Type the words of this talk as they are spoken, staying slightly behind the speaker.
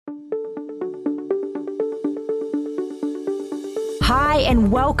Hi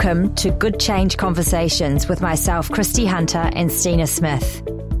and welcome to Good Change Conversations with myself, Christy Hunter and Stina Smith.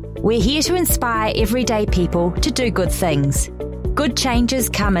 We're here to inspire everyday people to do good things. Good changes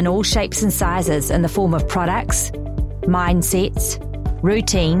come in all shapes and sizes in the form of products, mindsets,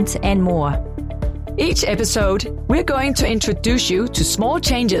 routines and more. Each episode, we're going to introduce you to small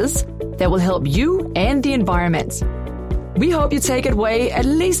changes that will help you and the environment. We hope you take away at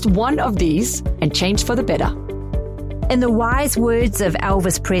least one of these and change for the better. In the wise words of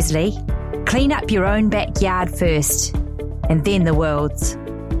Elvis Presley, clean up your own backyard first, and then the world's.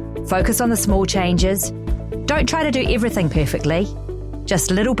 Focus on the small changes. Don't try to do everything perfectly,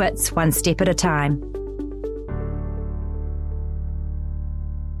 just little bits one step at a time.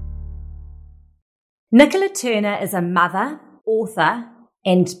 Nicola Turner is a mother, author,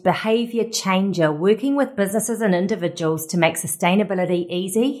 and behaviour changer working with businesses and individuals to make sustainability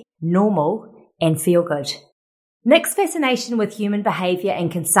easy, normal, and feel good. Nick's fascination with human behaviour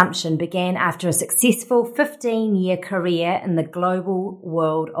and consumption began after a successful 15-year career in the global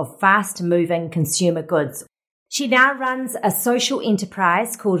world of fast-moving consumer goods. She now runs a social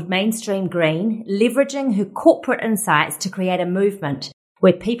enterprise called Mainstream Green, leveraging her corporate insights to create a movement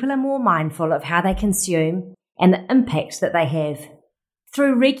where people are more mindful of how they consume and the impact that they have.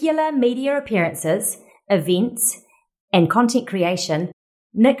 Through regular media appearances, events, and content creation,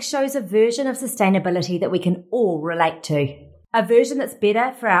 Nick shows a version of sustainability that we can all relate to. A version that's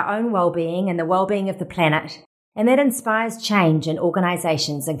better for our own well-being and the well-being of the planet, and that inspires change in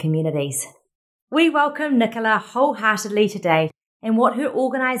organisations and communities. We welcome Nicola wholeheartedly today and what her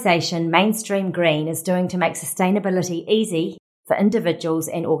organisation, Mainstream Green, is doing to make sustainability easy for individuals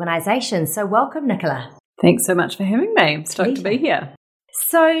and organisations. So welcome, Nicola. Thanks so much for having me. I'm stoked to be here.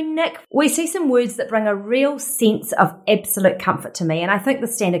 So, Nick, we see some words that bring a real sense of absolute comfort to me, and I think the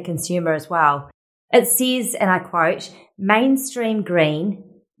standard consumer as well. It says, and I quote, Mainstream Green,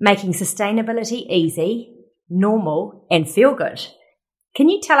 making sustainability easy, normal, and feel good. Can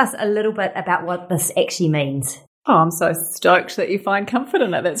you tell us a little bit about what this actually means? Oh, I'm so stoked that you find comfort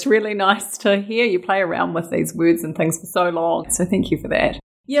in it. That's really nice to hear. You play around with these words and things for so long, so thank you for that.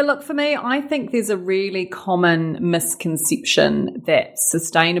 Yeah, look, for me, I think there's a really common misconception that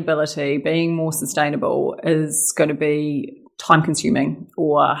sustainability, being more sustainable, is going to be time-consuming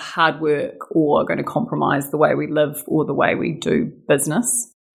or hard work or going to compromise the way we live or the way we do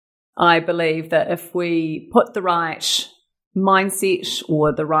business. I believe that if we put the right mindset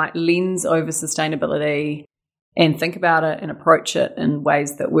or the right lens over sustainability and think about it and approach it in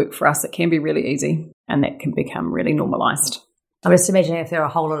ways that work for us, it can be really easy and that can become really normalised. I'm just imagining if there are a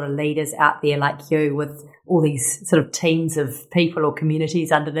whole lot of leaders out there like you with all these sort of teams of people or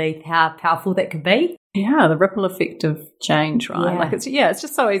communities underneath, how powerful that could be. Yeah, the ripple effect of change, right? Yeah. It's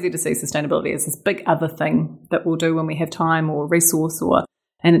just so easy to see sustainability as this big other thing that we'll do when we have time or resource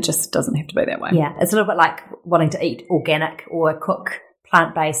and it just doesn't have to be that way. Yeah, it's a little bit like wanting to eat organic or cook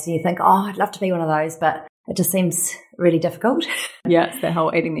plant-based and you think, oh, I'd love to be one of those, but it just seems really difficult. Yeah, it's that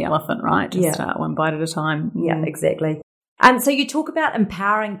whole eating the elephant, right? Just one bite at a time. Yeah, exactly. So you talk about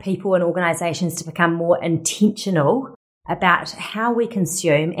empowering people and organisations to become more intentional about how we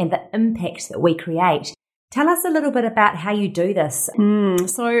consume and the impact that we create. Tell us a little bit about how you do this.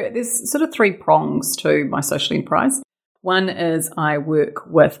 So there's sort of three prongs to my social enterprise. One is I work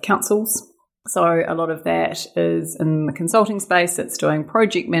with councils. So a lot of that is in the consulting space. It's doing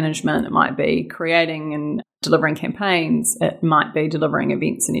project management. It might be creating and delivering campaigns. It might be delivering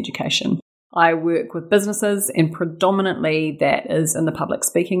events and education. I work with businesses and predominantly that is in the public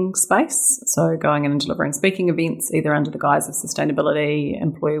speaking space. So going in and delivering speaking events either under the guise of sustainability,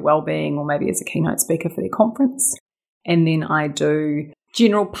 employee wellbeing, or maybe as a keynote speaker for their conference. And then I do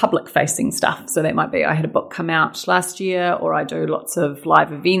general public facing stuff. So that might be I had a book come out last year, or I do lots of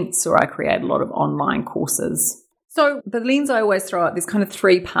live events, or I create a lot of online courses. So the lens I always throw out, there's kind of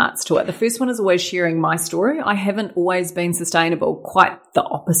three parts to it. The first one is always sharing my story. I haven't always been sustainable, quite the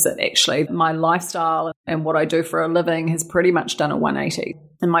opposite actually. My lifestyle and what I do for a living has pretty much done a 180.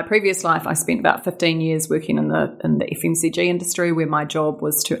 In my previous life, I spent about 15 years working in the FMCG industry where my job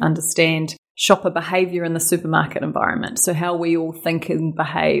was to understand shopper behaviour in the supermarket environment. So how we all think and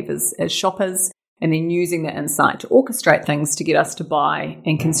behave as shoppers, and then using that insight to orchestrate things to get us to buy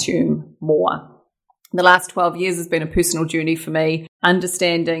and consume more. The last 12 years has been a personal journey for me,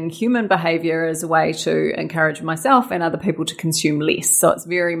 understanding human behaviour as a way to encourage myself and other people to consume less. So it's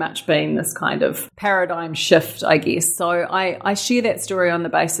very much been this kind of paradigm shift, I guess. So I share that story on the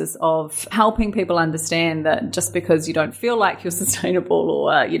basis of helping people understand that just because you don't feel like you're sustainable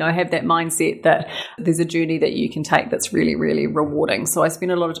or, have that mindset, that there's a journey that you can take that's really, really rewarding. So I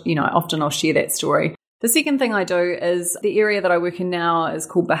spend a lot of, often I'll share that story The second thing I do is the area that I work in now is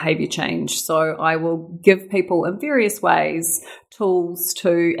called behavior change. So I will give people in various ways tools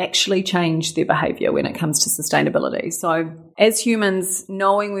to actually change their behavior when it comes to sustainability. So as humans,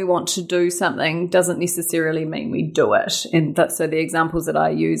 knowing we want to do something doesn't necessarily mean we do it. And so the examples that I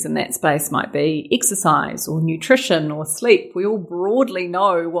use in that space might be exercise or nutrition or sleep. We all broadly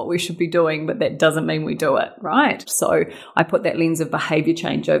know what we should be doing, but that doesn't mean we do it, right? So I put that lens of behavior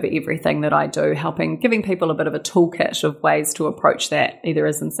change over everything that I do, giving people a bit of a toolkit of ways to approach that, either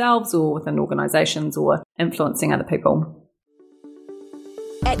as themselves or within organisations or influencing other people.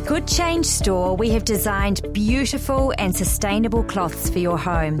 At Good Change Store, we have designed beautiful and sustainable cloths for your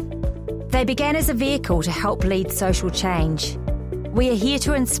home. They began as a vehicle to help lead social change. We are here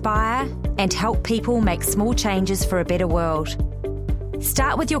to inspire and help people make small changes for a better world.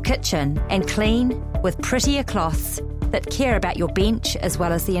 Start with your kitchen and clean with prettier cloths that care about your bench as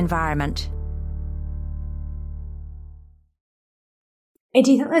well as the environment. And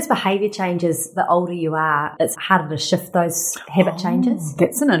do you think those behaviour changes, the older you are, it's harder to shift those habit changes?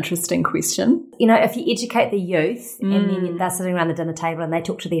 That's an interesting question. You know, if you educate the youth and then they're sitting around the dinner table and they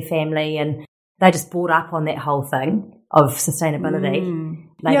talk to their family and they just brought up on that whole thing of sustainability.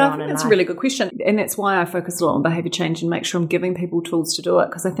 Yeah, I think that's a really good question. And that's why I focus a lot on behaviour change and make sure I'm giving people tools to do it,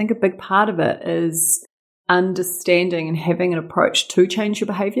 because I think a big part of it is understanding and having an approach to change your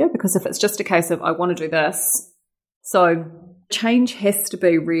behaviour. Because if it's just a case of, I want to do this, so change has to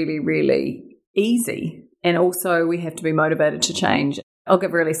be really, really easy. And also we have to be motivated to change. I'll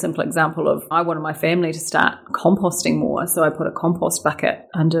give a really simple example of, I wanted my family to start composting more. So I put a compost bucket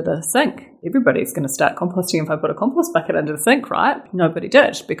under the sink. Everybody's going to start composting if I put a compost bucket under the sink, right? Nobody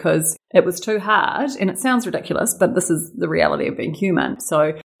did, because it was too hard. And it sounds ridiculous, but this is the reality of being human.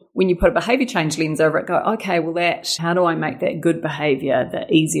 So when you put a behaviour change lens over it, go, okay, well how do I make that good behaviour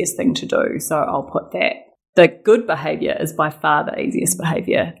the easiest thing to do? So I'll put that. The good behaviour is by far the easiest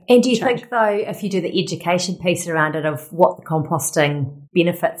behaviour. And do you think, though, if you do the education piece around it of what the composting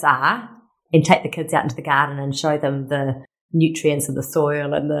benefits are and take the kids out into the garden and show them the nutrients of the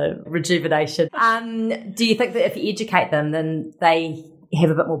soil and the rejuvenation, do you think that if you educate them, then they have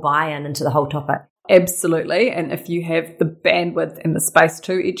a bit more buy-in into the whole topic? Absolutely. And if you have the bandwidth and the space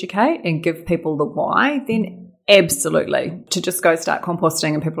to educate and give people the why, then absolutely. To just go start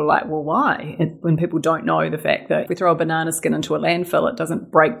composting and people are like, well, why? When people don't know the fact that if we throw a banana skin into a landfill, it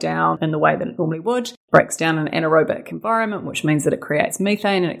doesn't break down in the way that it normally would. It breaks down in an anaerobic environment, which means that it creates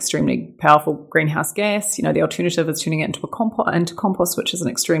methane, an extremely powerful greenhouse gas. You know, the alternative is turning it into compost, which is an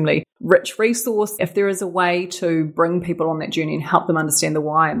extremely rich resource. If there is a way to bring people on that journey and help them understand the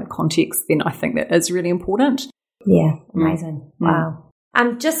why and the context, then I think that is really important. Yeah, amazing. Wow.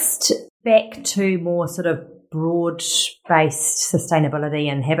 Just back to more sort of broad-based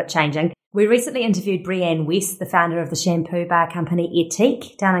sustainability and habit changing. We recently interviewed Brianne West, the founder of the shampoo bar company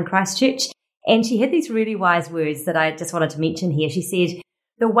Etique down in Christchurch, and she had these really wise words that I just wanted to mention here. She said,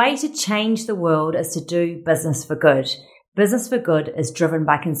 the way to change the world is to do business for good. Business for good is driven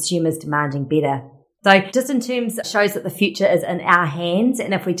by consumers demanding better. So just in terms, it shows that the future is in our hands,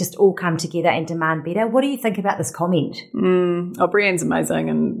 and if we just all come together and demand better. What do you think about this comment? Brianne's amazing,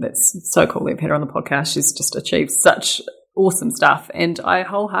 and that's so cool we've had her on the podcast. She's just achieved such awesome stuff, and I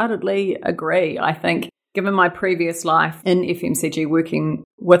wholeheartedly agree. I think given my previous life in FMCG, working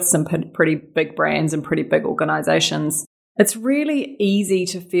with some pretty big brands and pretty big organisations, it's really easy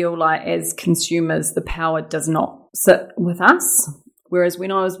to feel like as consumers the power does not sit with us. Whereas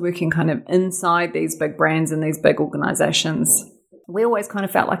when I was working kind of inside these big brands and these big organisations, we always kind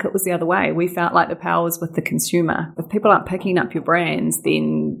of felt like it was the other way. We felt like the power was with the consumer. If people aren't picking up your brands,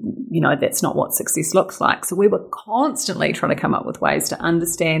 then, you know, that's not what success looks like. So we were constantly trying to come up with ways to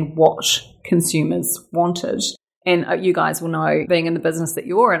understand what consumers wanted. And you guys will know, being in the business that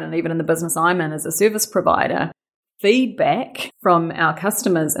you're in and even in the business I'm in as a service provider, feedback from our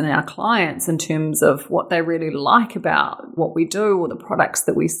customers and our clients in terms of what they really like about what we do or the products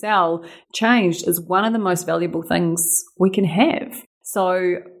that we sell changed is one of the most valuable things we can have.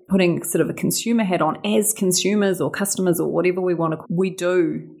 So putting sort of a consumer hat on as consumers or customers or whatever we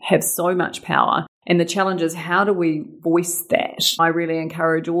do have so much power. And the challenge is, how do we voice that? I really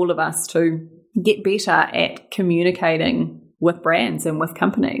encourage all of us to get better at communicating with brands and with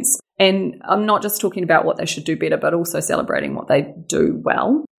companies. And I'm not just talking about what they should do better, but also celebrating what they do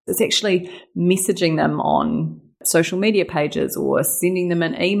well. It's actually messaging them on social media pages or sending them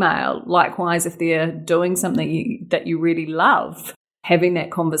an email. Likewise, if they're doing something that you really love, having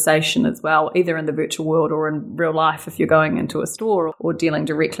that conversation as well, either in the virtual world or in real life if you're going into a store or dealing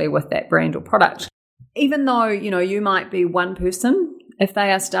directly with that brand or product. Even though, you know, you might be one person if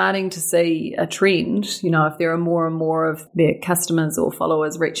they are starting to see a trend, if there are more and more of their customers or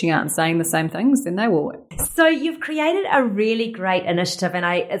followers reaching out and saying the same things, then they will. So you've created a really great initiative, and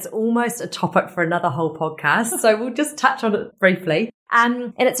it's almost a topic for another whole podcast. So we'll just touch on it briefly.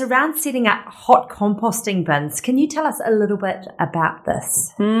 And it's around setting up hot composting bins. Can you tell us a little bit about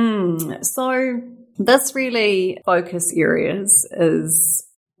this? So this really focus areas is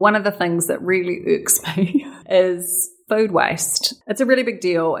one of the things that really irks me is food waste. It's a really big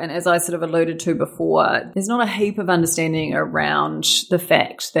deal. And as I sort of alluded to before, there's not a heap of understanding around the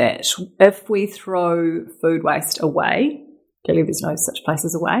fact that if we throw food waste away, clearly there's no such place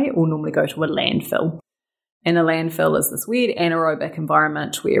as away, it will normally go to a landfill. And a landfill is this weird anaerobic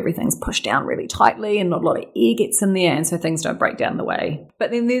environment where everything's pushed down really tightly and not a lot of air gets in there, and so things don't break down the way.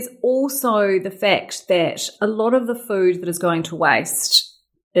 But then there's also the fact that a lot of the food that is going to waste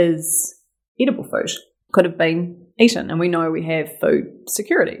is edible food. Could have been eaten, and we know we have food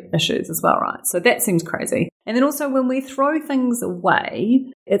security issues as well, right? So that seems crazy. And then also when we throw things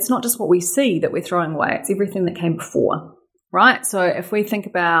away, it's not just what we see that we're throwing away, it's everything that came before, right? So if we think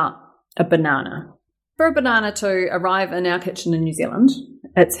about a banana, for a banana to arrive in our kitchen in New Zealand,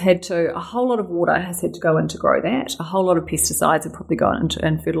 a whole lot of water has had to go in to grow that. A whole lot of pesticides have probably gone into,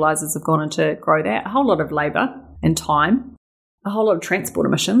 and fertilizers have gone into grow that. A whole lot of labor and time. A whole lot of transport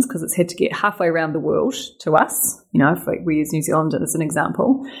emissions because it's had to get halfway around the world to us. If we use New Zealand as an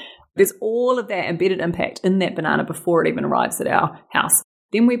example. There's all of that embedded impact in that banana before it even arrives at our house.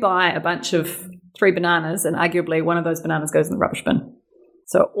 Then we buy a bunch of 3 bananas, and arguably one of those bananas goes in the rubbish bin.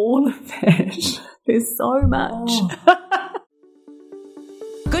 So all of that, there's so much.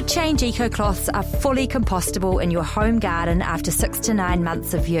 Good Change EcoCloths are fully compostable in your home garden after 6 to 9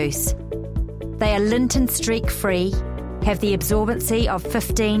 months of use. They are lint and streak free, have the absorbency of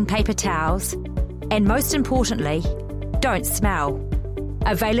 15 paper towels, and most importantly, don't smell.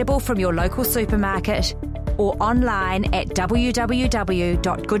 Available from your local supermarket or online at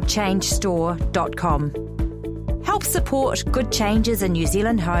www.goodchangestore.com. Help support good changes in New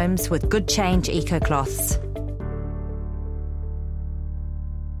Zealand homes with Good Change EcoCloths.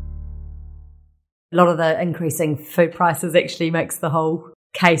 A lot of the increasing food prices actually makes the whole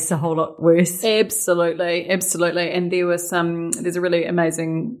case a whole lot worse. Absolutely. And there's a really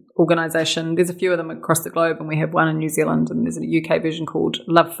amazing organisation. There's a few of them across the globe, and we have one in New Zealand, and there's a UK version called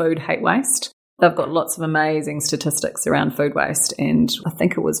Love Food, Hate Waste. They've got lots of amazing statistics around food waste, and I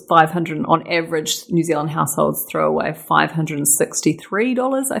think it was 500, on average, New Zealand households throw away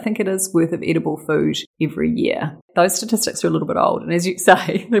 $563, I think it is, worth of edible food every year. Those statistics are a little bit old, and as you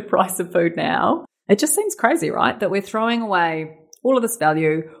say, the price of food now, it just seems crazy, right? That we're throwing away all of this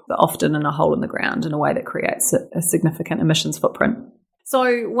value, but often in a hole in the ground in a way that creates a significant emissions footprint.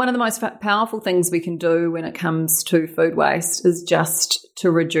 So one of the most powerful things we can do when it comes to food waste is just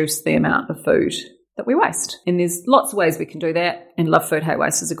to reduce the amount of food that we waste. And there's lots of ways we can do that. And Love Food, Hate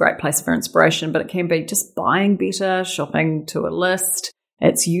Waste is a great place for inspiration, but it can be just buying better, shopping to a list.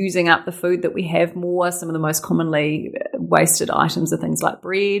 It's using up the food that we have more. Some of the most commonly wasted items are things like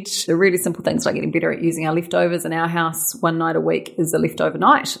bread. The really simple things like getting better at using our leftovers in our house. One night a week is a leftover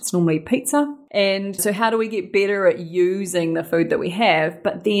night. It's normally pizza. And so how do we get better at using the food that we have?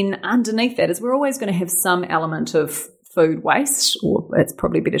 But then underneath that is we're always going to have some element of food waste, or it's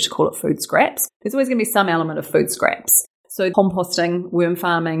probably better to call it food scraps. There's always going to be some element of food scraps. So composting, worm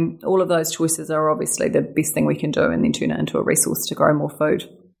farming, all of those choices are obviously the best thing we can do, and then turn it into a resource to grow more food.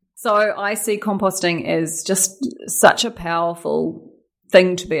 So I see composting as just such a powerful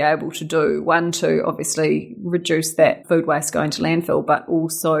thing to be able to do. One, to obviously reduce that food waste going to landfill, but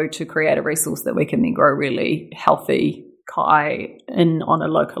also to create a resource that we can then grow really healthy kai in on a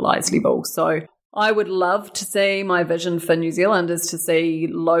localized level. So I would love to see, my vision for New Zealand is to see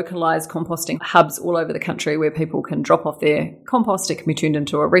localised composting hubs all over the country where people can drop off their compost. It can be turned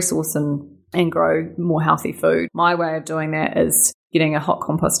into a resource and grow more healthy food. My way of doing that is getting a hot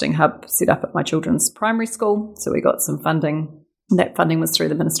composting hub set up at my children's primary school. So we got some funding. That funding was through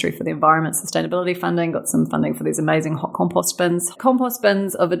the Ministry for the Environment Sustainability funding, got some funding for these amazing hot compost bins. Compost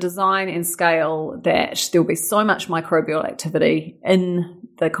bins of a design and scale that there'll be so much microbial activity in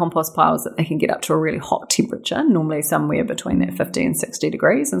the compost piles that they can get up to a really hot temperature, normally somewhere between that 50 and 60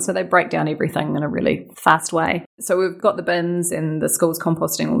 degrees. And so they break down everything in a really fast way. So we've got the bins and the schools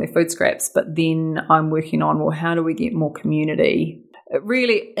composting all their food scraps, but then I'm working on, well, how do we get more community? A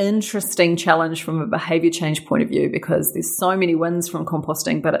really interesting challenge from a behaviour change point of view, because there's so many wins from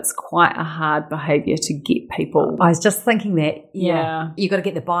composting, but it's quite a hard behaviour to get people. I was just thinking that, yeah. You've got to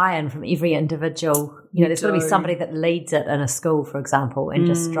get the buy-in from every individual there's got to be somebody that leads it in a school, for example, and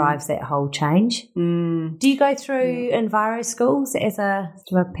just drives that whole change. Do you go through Enviro schools as a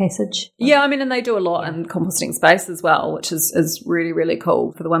passage? Yeah, and they do a lot in composting space as well, which is really, really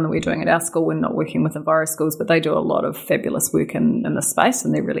cool. For the one that we're doing at our school, we're not working with Enviro schools, but they do a lot of fabulous work in this space,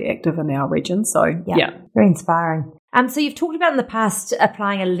 and they're really active in our region. So, yeah. Very inspiring. So you've talked about in the past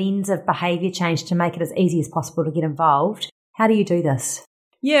applying a lens of behaviour change to make it as easy as possible to get involved. How do you do this?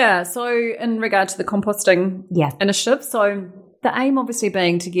 Yeah, so in regard to the composting initiative, so the aim obviously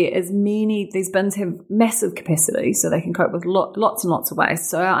being to get these bins have massive capacity, so they can cope with lots and lots of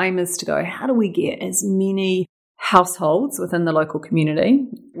waste. So our aim is to go, how do we get as many households within the local community?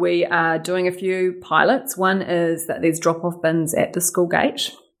 We are doing a few pilots. One is that there's drop-off bins at the school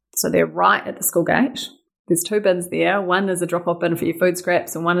gate. So they're right at the school gate. There's 2 bins there. One is a drop-off bin for your food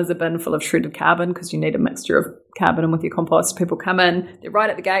scraps, and one is a bin full of shredded carbon, because you need a mixture of carbon in with your compost. People come in, they're right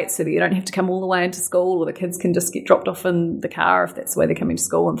at the gate, so that you don't have to come all the way into school, or the kids can just get dropped off in the car if that's the way they're coming to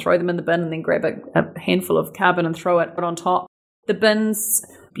school, and throw them in the bin and then grab a handful of carbon and throw it on top. The bin's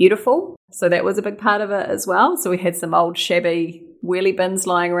beautiful, so that was a big part of it as well. So we had some old shabby wheelie bins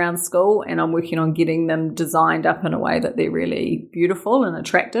lying around school, and I'm working on getting them designed up in a way that they're really beautiful and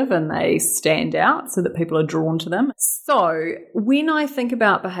attractive and they stand out so that people are drawn to them. So when I think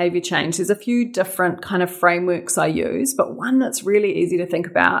about behaviour change, there's a few different kind of frameworks I use, but one that's really easy to think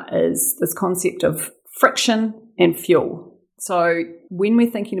about is this concept of friction and fuel. So when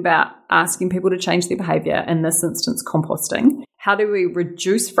we're thinking about asking people to change their behaviour, in this instance composting, how do we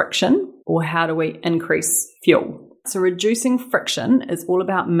reduce friction or how do we increase fuel? So reducing friction is all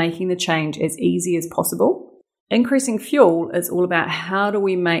about making the change as easy as possible. Increasing fuel is all about how do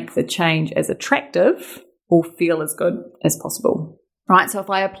we make the change as attractive or feel as good as possible. Right, so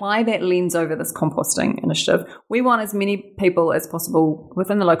if I apply that lens over this composting initiative, we want as many people as possible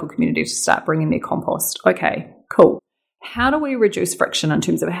within the local community to start bringing their compost. Okay, cool. How do we reduce friction in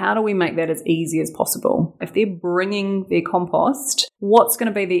terms of how do we make that as easy as possible? If they're bringing their compost, what's going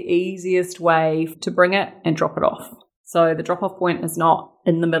to be the easiest way to bring it and drop it off? So the drop-off point is not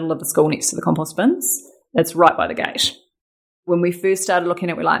in the middle of the school next to the compost bins. It's right by the gate. When we first started looking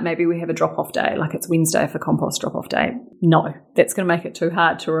at it, we're like, maybe we have a drop-off day, like it's Wednesday for compost drop-off day. No, that's going to make it too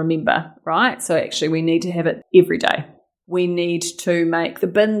hard to remember, right? So actually we need to have it every day. We need to make the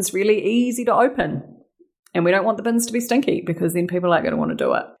bins really easy to open. And we don't want the bins to be stinky because then people aren't going to want to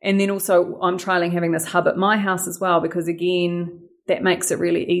do it. And then also I'm trialling having this hub at my house as well, because again, that makes it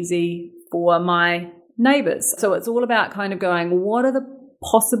really easy for my neighbours. So it's all about kind of going, what are the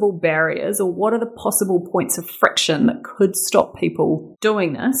possible barriers or what are the possible points of friction that could stop people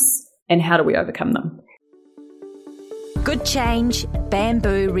doing this, and how do we overcome them? Good Change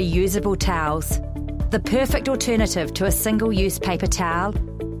bamboo reusable towels. The perfect alternative to a single-use paper towel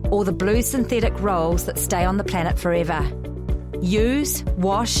or the blue synthetic rolls that stay on the planet forever. Use,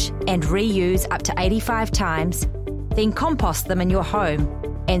 wash and reuse up to 85 times, then compost them in your home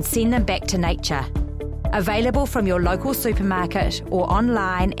and send them back to nature. Available from your local supermarket or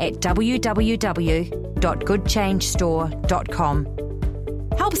online at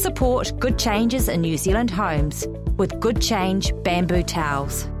www.goodchangestore.com. Help support good changes in New Zealand homes with Good Change bamboo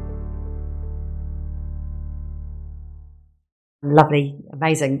towels. Lovely,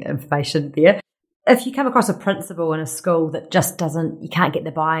 amazing information there. If you come across a principal in a school that just you can't get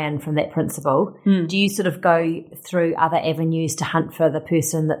the buy-in from that principal, do you sort of go through other avenues to hunt for the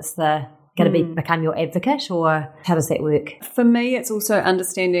person that's going to become your advocate, or how does that work? For me, it's also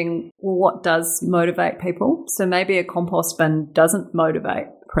understanding what does motivate people. So maybe a compost bin doesn't motivate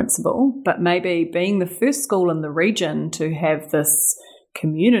the principal, but maybe being the first school in the region to have this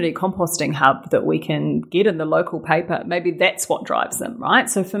community composting hub that we can get in the local paper, maybe that's what drives them, right?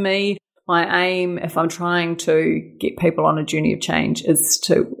 So for me, my aim, if I'm trying to get people on a journey of change, is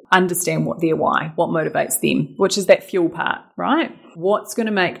to understand what their why, what motivates them, which is that fuel part, right? What's going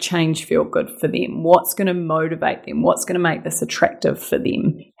to make change feel good for them? What's going to motivate them? What's going to make this attractive for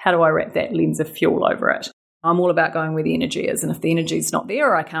them? How do I wrap that lens of fuel over it? I'm all about going where the energy is, and if the energy is not there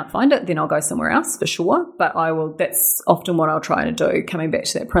or I can't find it, then I'll go somewhere else for sure. But that's often what I'll try to do, coming back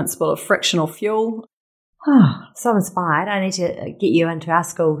to that principle of frictional fuel. So inspired. I need to get you into our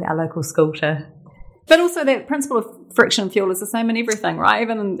local school too. But also that principle of friction fuel is the same in everything, right?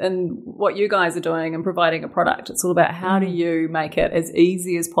 Even in what you guys are doing and providing a product. It's all about how do you make it as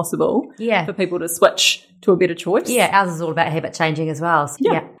easy as possible for people to switch to a better choice. Yeah, ours is all about habit changing as well. So,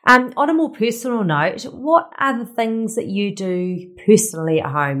 on a more personal note, what are the things that you do personally at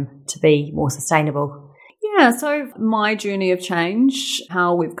home to be more sustainable? Yeah, so my journey of change,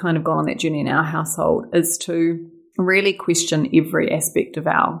 how we've kind of gone on that journey in our household, is to really question every aspect of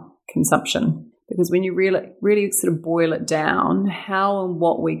our consumption. Because when you really sort of boil it down, how and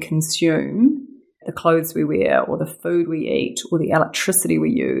what we consume, the clothes we wear or the food we eat or the electricity we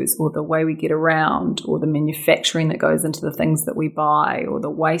use or the way we get around or the manufacturing that goes into the things that we buy or the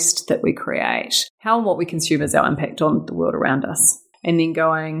waste that we create, how and what we consume is our impact on the world around us. And then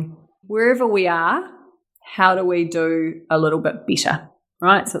going, wherever we are, how do we do a little bit better?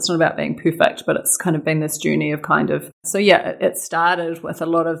 Right? So it's not about being perfect, but it's kind of been this journey of it started with a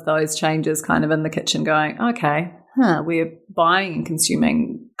lot of those changes kind of in the kitchen going, okay, we're buying and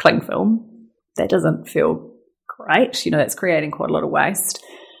consuming cling film. That doesn't feel great. That's creating quite a lot of waste.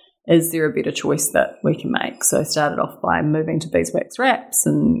 Is there a better choice that we can make? So I started off by moving to beeswax wraps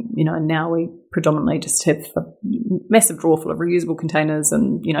and, now we predominantly just have a massive drawer full of reusable containers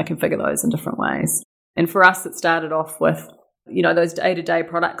and, configure those in different ways. And for us, it started off with those day-to-day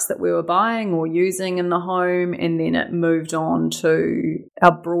products that we were buying or using in the home, and then it moved on to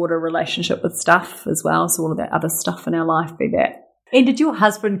our broader relationship with stuff as well. So all of that other stuff in our life, be that. And did your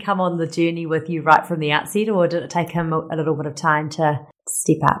husband come on the journey with you right from the outset, or did it take him a little bit of time to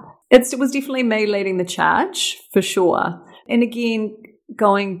step up? It was definitely me leading the charge, for sure. And again,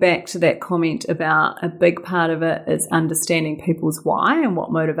 going back to that comment about a big part of it is understanding people's why and what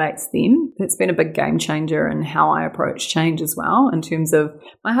motivates them. It's been a big game changer in how I approach change as well, in terms of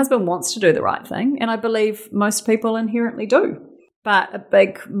my husband wants to do the right thing, and I believe most people inherently do. But a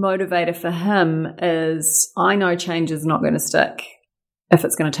big motivator for him is I know change is not going to stick if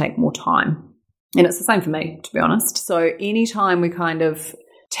it's going to take more time. And it's the same for me, to be honest. So anytime we're kind of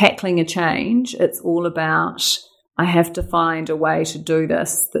tackling a change, it's all about I have to find a way to do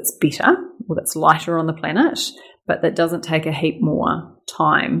this that's better or that's lighter on the planet, but that doesn't take a heap more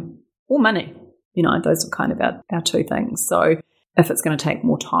time or money. Those are kind of our two things. So if it's going to take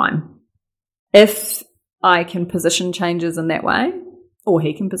more time, if I can position changes in that way, or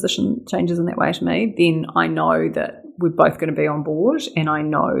he can position changes in that way to me, then I know that we're both going to be on board and I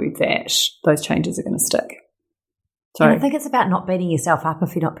know that those changes are going to stick. So and I think it's about not beating yourself up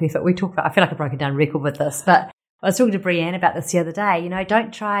if you're not perfect. We talk about, I feel like I broke a down record with this, but I was talking to Brianne about this the other day.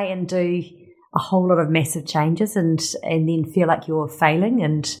 Don't try and do a whole lot of massive changes and then feel like you're failing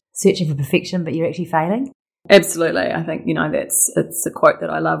and searching for perfection, but you're actually failing. Absolutely. I think, it's a quote that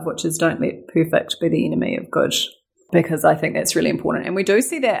I love, which is don't let perfect be the enemy of good, because I think that's really important. And we do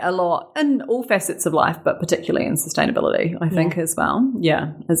see that a lot in all facets of life, but particularly in sustainability, I think as well.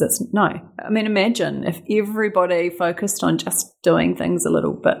 Yeah. Imagine if everybody focused on just doing things a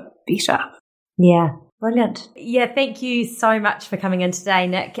little bit better. Yeah. Brilliant. Yeah, thank you so much for coming in today,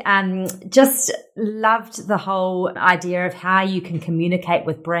 Nick. Just loved the whole idea of how you can communicate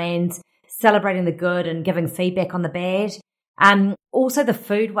with brands, celebrating the good and giving feedback on the bad. Also the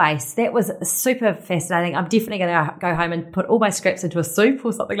food waste. That was super fascinating. I'm definitely going to go home and put all my scraps into a soup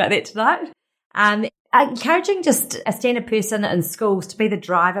or something like that tonight. Encouraging just a standard person in schools to be the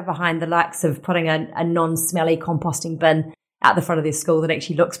driver behind the likes of putting a non-smelly composting bin out the front of their school that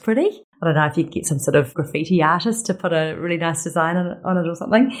actually looks pretty. I don't know if you could get some sort of graffiti artist to put a really nice design on it or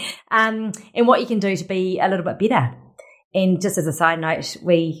something. And what you can do to be a little bit better. And just as a side note,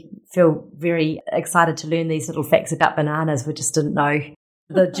 we feel very excited to learn these little facts about bananas. We just didn't know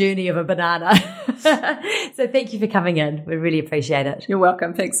the journey of a banana. So thank you for coming in. We really appreciate it. You're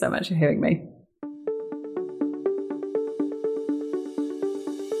welcome. Thanks so much for having me.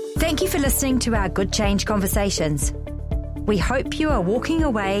 Thank you for listening to our Good Change Conversations. We hope you are walking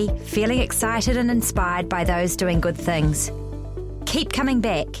away feeling excited and inspired by those doing good things. Keep coming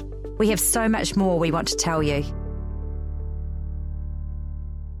back. We have so much more we want to tell you.